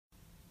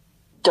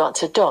...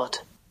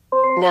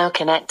 Now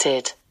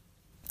connected.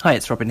 Hi,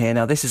 it's Robin here.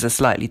 Now, this is a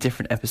slightly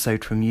different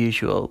episode from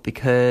usual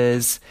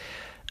because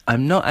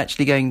I'm not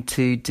actually going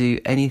to do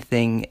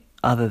anything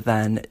other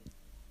than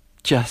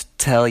just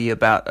tell you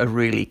about a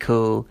really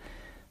cool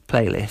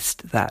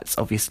playlist that's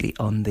obviously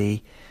on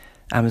the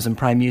Amazon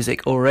Prime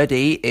Music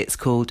already. It's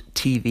called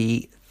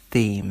TV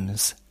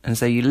Themes. And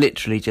so you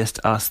literally just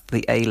ask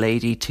the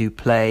A-lady to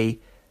play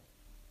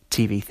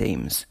TV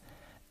themes.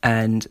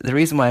 And the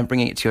reason why I'm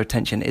bringing it to your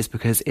attention is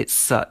because it's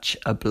such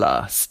a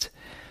blast.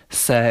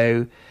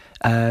 So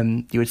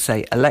you would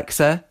say,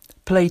 Alexa,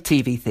 play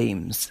TV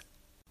themes.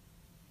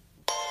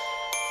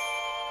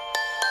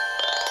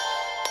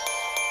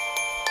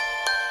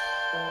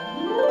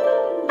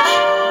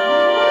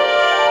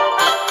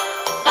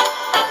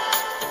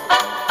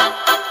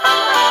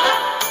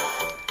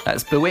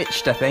 That's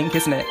Bewitched, I think,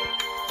 isn't it?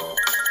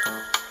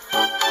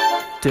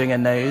 Doing a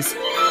nose.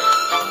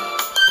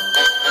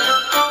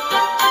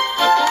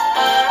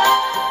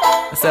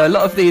 So a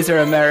lot of these are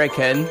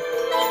American,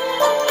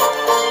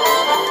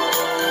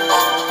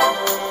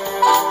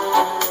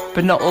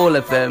 but not all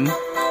of them.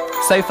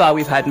 So far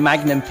we've had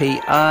Magnum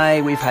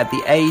P.I., we've had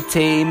the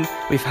A-Team,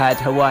 we've had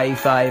Hawaii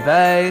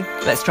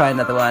 5-0. Let's try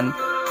another one.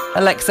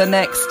 Alexa,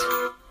 next.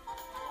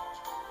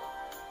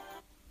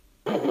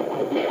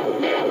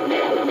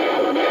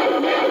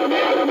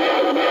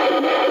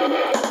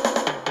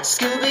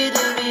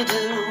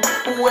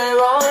 Scooby-Dooby-Doo, where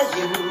are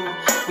you?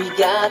 We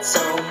got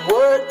some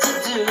work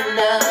to do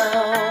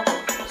now.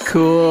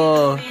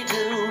 Cool.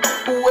 Scooby-Doo,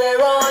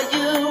 where are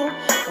you?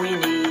 We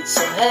need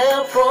some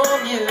help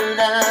from you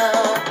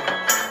now.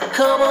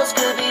 Come on,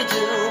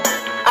 Scooby-Doo,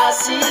 I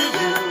see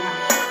you,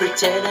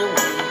 pretending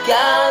we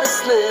got a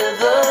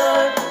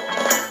sliver.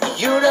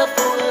 You're not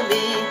fooling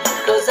me,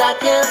 'cause I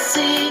can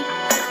see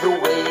the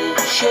way you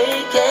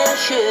shake and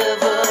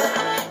shiver.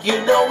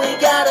 You know we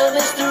got a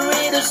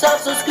mystery to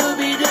solve, so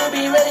Scooby-Doo,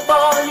 be ready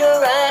for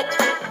your act.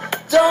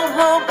 Don't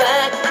hold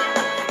back.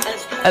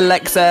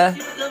 Alexa,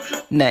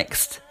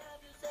 next.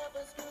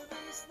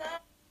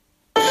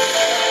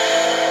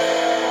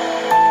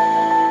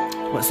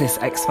 What's this,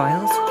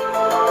 X-Files?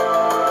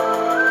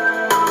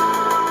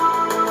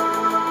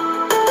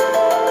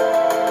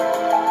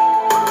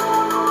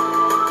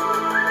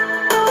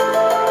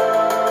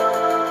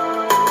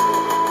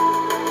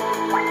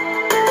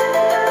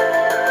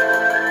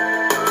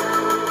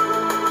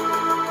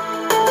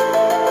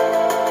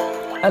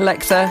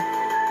 Alexa,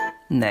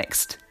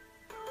 next.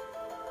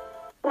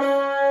 Oh,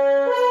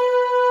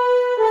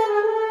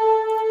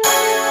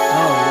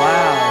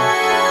 wow.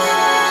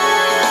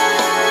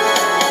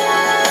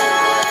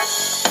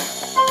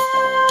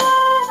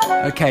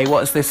 Okay,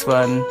 what's this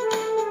one?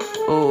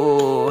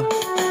 Oh.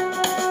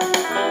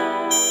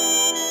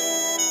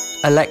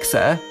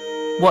 Alexa,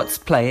 what's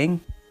playing?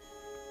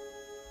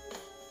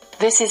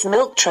 This is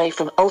Milk Tray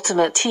from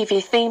Ultimate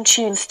TV Theme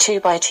Tunes 2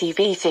 by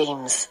TV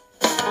Themes.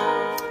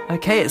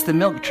 Okay, it's the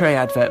Milk Tray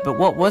advert, but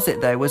what was it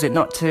though? Was it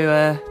not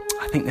to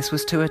I think this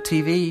was to a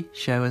TV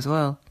show as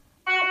well.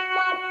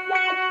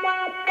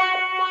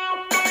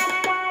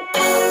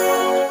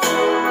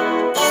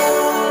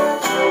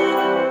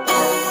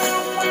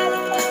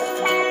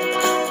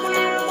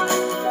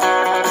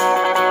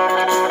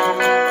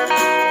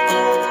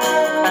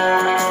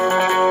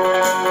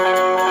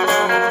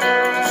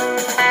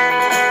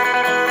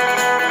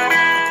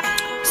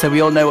 So we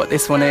all know what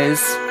this one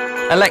is.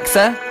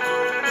 Alexa,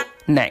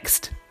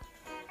 next.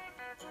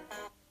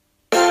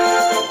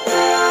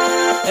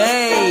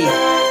 Hey!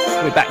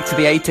 We're back to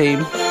the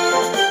A-Team.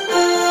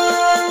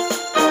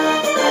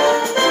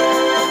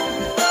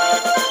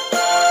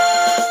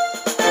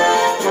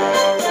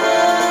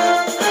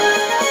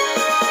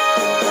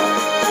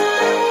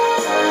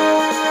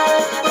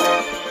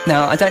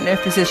 Now, I don't know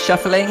if this is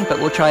shuffling, but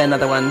we'll try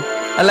another one.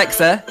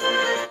 Alexa,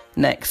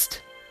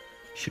 next.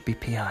 Should be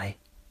P.I.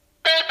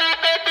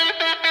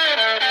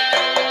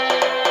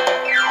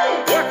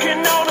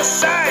 Working on a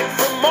site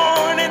from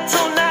morning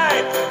till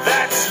night.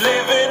 That's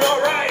living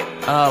alright.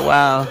 Oh,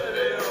 wow.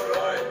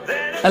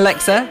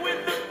 Alexa,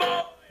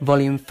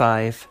 volume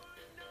 5.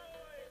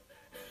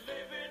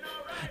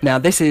 Now,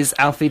 this is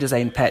Auf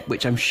Wiedersehen Pet,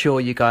 which I'm sure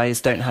you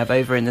guys don't have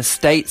over in the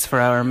States for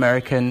our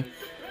American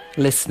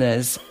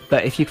listeners.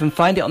 But if you can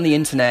find it on the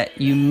internet,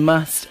 you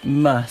must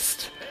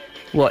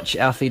watch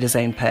Auf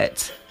Wiedersehen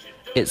Pet.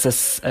 It's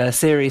a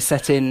series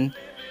set in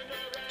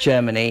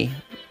Germany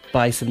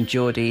by some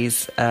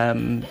Geordies,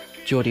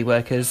 Geordie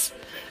workers.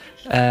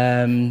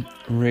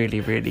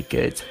 Really, really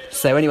good.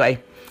 So anyway,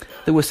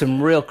 there were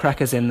some real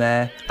crackers in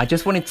there. I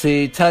just wanted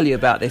to tell you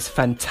about this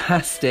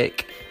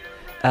fantastic...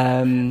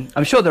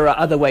 I'm sure there are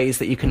other ways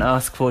that you can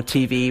ask for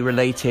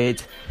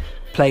TV-related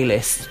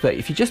playlists, but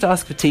if you just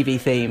ask for TV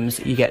themes,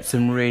 you get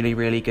some really,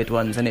 really good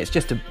ones, and it's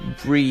just a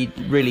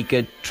really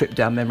good trip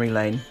down memory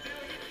lane.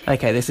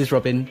 Okay, this is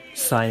Robin,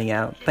 signing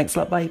out. Thanks a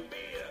lot, bye.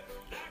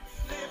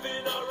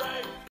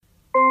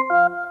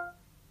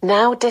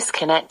 Now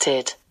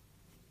disconnected.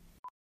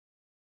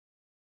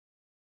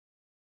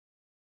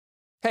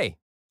 Hey,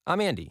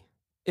 I'm Andy.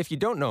 If you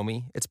don't know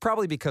me, it's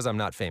probably because I'm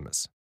not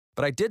famous.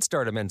 But I did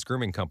start a men's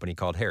grooming company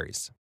called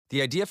Harry's.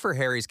 The idea for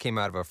Harry's came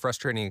out of a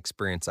frustrating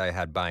experience I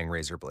had buying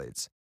razor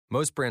blades.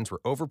 Most brands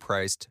were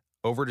overpriced,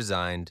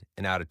 overdesigned,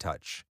 and out of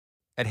touch.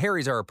 At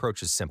Harry's, our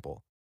approach is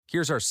simple.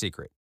 Here's our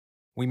secret.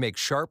 We make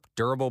sharp,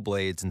 durable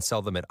blades and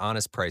sell them at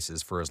honest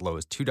prices for as low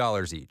as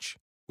 $2 each.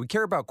 We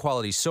care about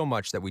quality so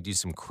much that we do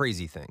some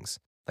crazy things,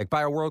 like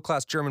buy a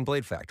world-class German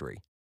blade factory.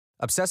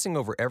 Obsessing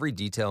over every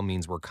detail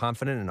means we're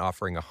confident in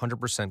offering a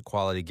 100%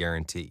 quality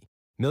guarantee.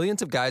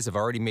 Millions of guys have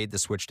already made the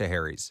switch to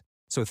Harry's,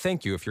 so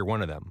thank you if you're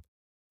one of them.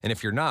 And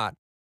if you're not,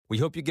 we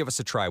hope you give us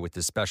a try with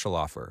this special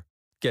offer.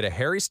 Get a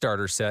Harry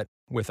starter set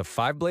with a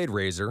 5-blade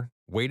razor,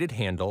 weighted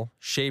handle,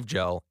 shave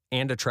gel,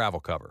 and a travel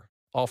cover.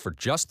 All for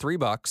just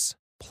 $3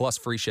 plus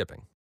free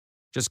shipping.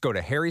 Just go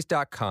to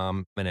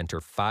harrys.com and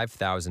enter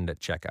 5,000 at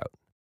checkout.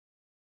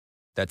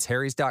 That's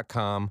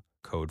harrys.com,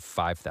 code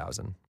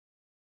 5,000.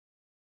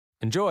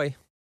 Enjoy!